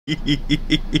This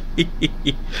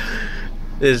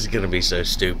is gonna be so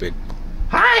stupid.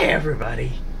 Hi,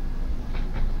 everybody.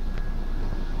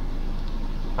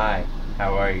 Hi,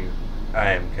 how are you?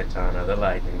 I am Katana the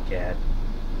Lightning Cat.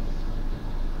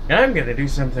 And I'm gonna do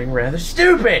something rather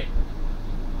stupid!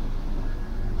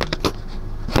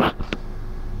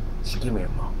 Just give me a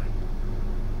moment.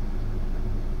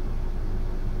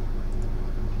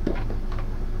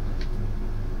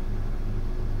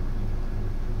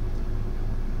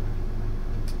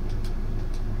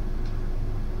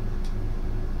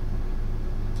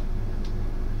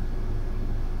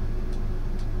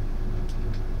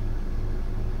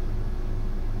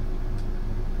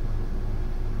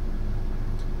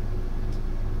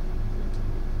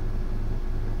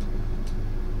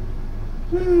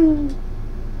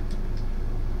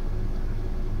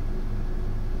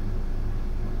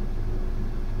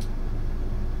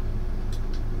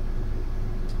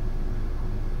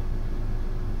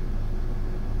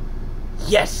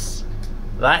 Yes!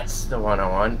 That's the one I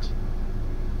want.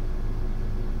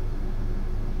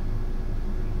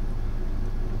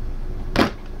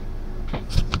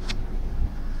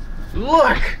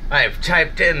 Look! I've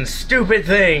typed in stupid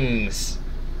things!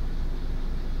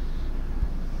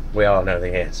 We all know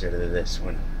the answer to this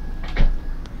one.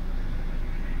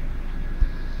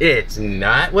 It's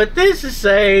not what this is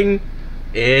saying.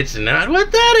 It's not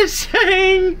what that is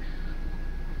saying.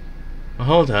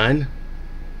 Hold on.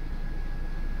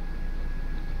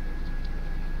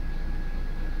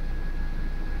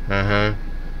 Uh-huh.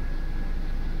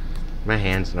 My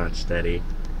hand's not steady.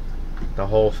 The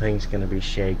whole thing's gonna be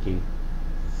shaky.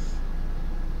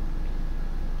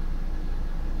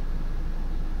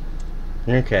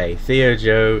 Okay, Theo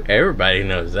Joe, everybody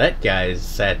knows that guy's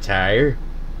satire.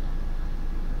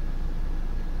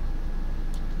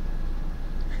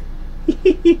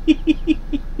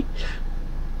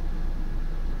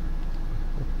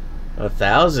 A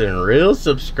 1,000 real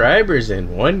subscribers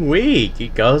in 1 week. He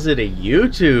calls it a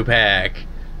YouTube hack.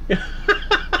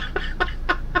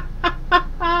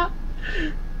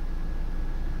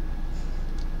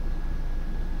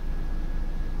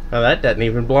 Oh, that doesn't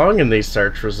even belong in these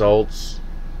search results.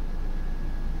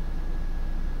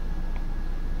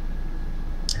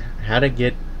 How to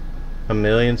get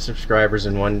 1,000,000 subscribers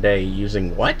in 1 day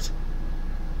using what?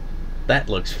 That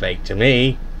looks fake to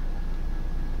me.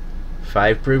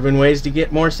 5 proven ways to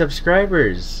get more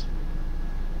subscribers.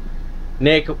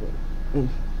 Nick, but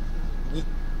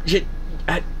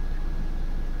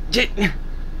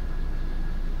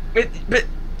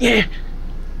yeah,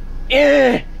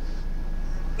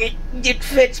 it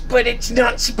fits, but it's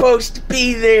not supposed to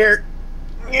be there.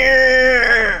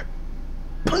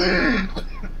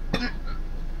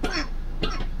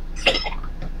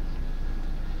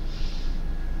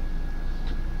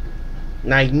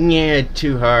 I yeah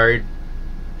too hard,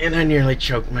 and I nearly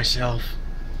choked myself.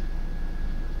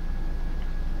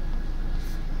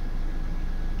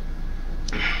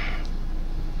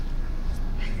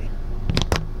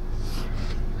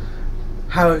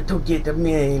 How to get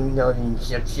 1,000,000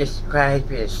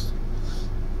 subscribers?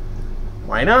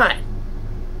 Why not?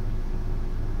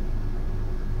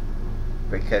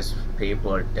 Because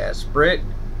people are desperate?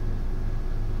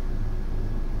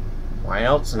 Why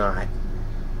else not?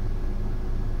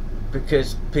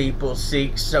 Because people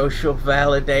seek social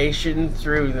validation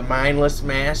through the mindless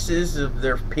masses of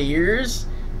their peers?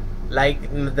 Like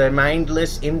the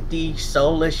mindless, empty,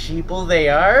 soulless sheeple they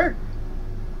are?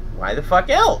 Why the fuck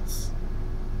else?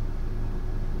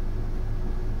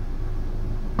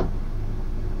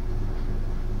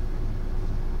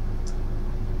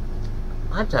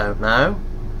 I don't know.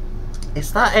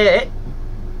 Is that it?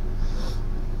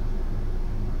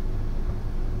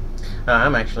 Oh,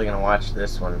 I'm actually gonna watch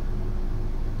this one.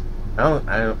 I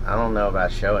don't know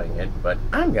about showing it, but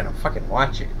I'm gonna fucking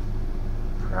watch it.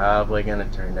 Probably gonna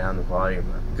turn down the volume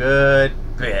a good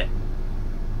bit.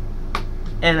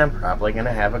 And I'm probably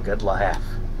gonna have a good laugh.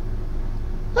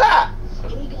 Ah!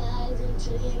 Hey guys, and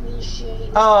today I'm gonna show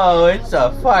you. Oh, it's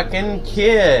a fucking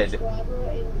kid.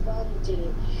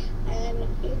 And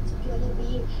it's gonna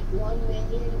be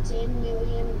 1,000,000,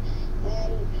 10,000,000,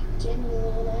 and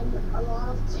 10,000,000, and a lot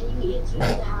of things it's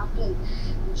gonna happen.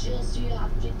 Just you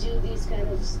have to do these kind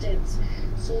of steps.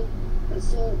 So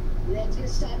let's get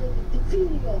started with the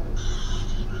video.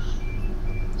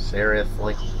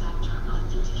 Seriously.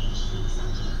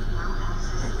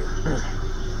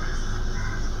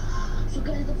 So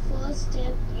guys, the first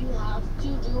step you have to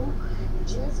do,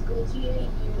 just go to your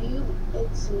YouTube.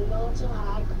 It's not a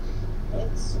hack.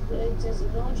 It does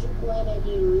not require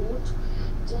any root.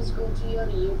 Just go to your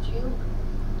YouTube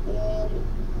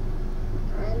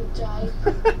and type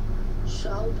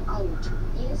shout out.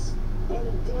 Yes,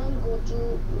 and then go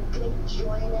to click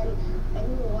join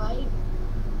and like,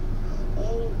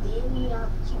 and then you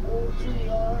have to go to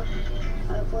your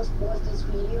first post this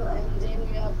video, and then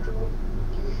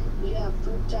you have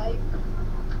to type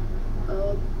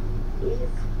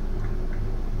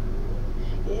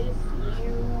if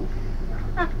you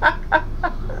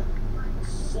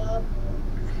sub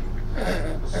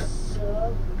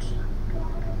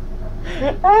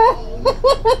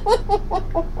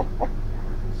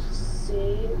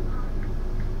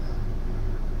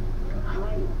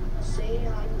say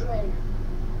 100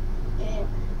 and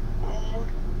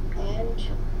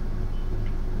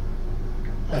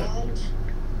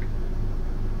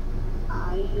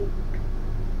I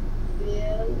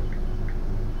will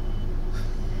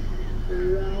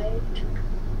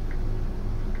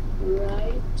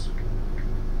write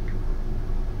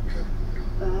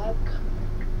back.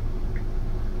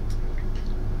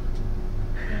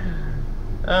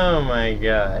 Oh my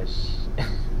gosh.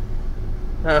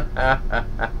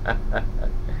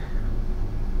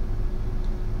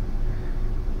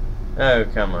 Oh,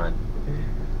 come on.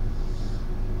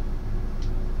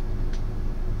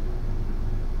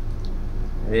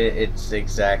 It's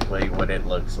exactly what it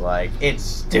looks like. It's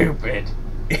stupid.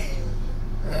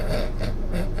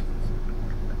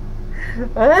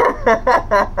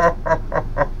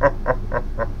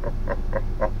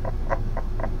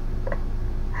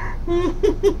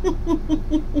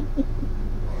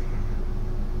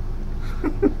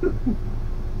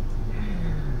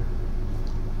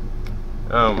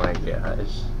 Oh my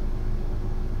gosh.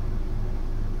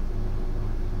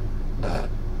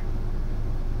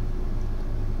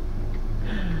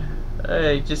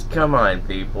 Hey, just come on,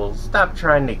 people. Stop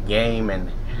trying to game and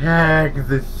hack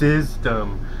the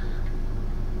system.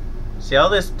 See all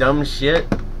this dumb shit?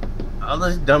 All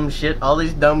this dumb shit? All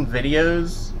these dumb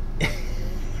videos?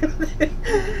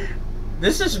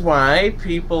 This is why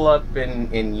people up in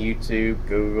YouTube,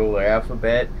 Google, or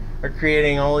Alphabet are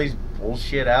creating all these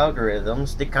bullshit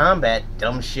algorithms to combat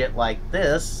dumb shit like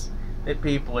this that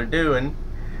people are doing.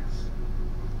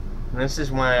 And this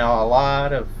is why a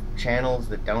lot of channels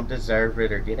that don't deserve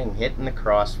it are getting hit in the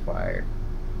crossfire.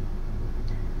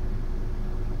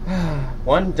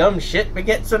 One dumb shit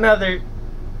begets another.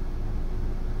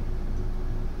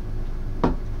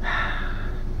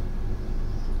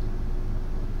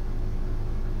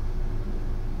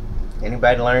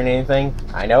 Anybody learn anything?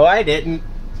 I know I didn't.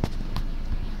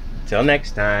 Till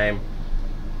next time,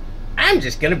 I'm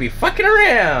just gonna be fucking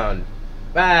around.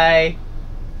 Bye.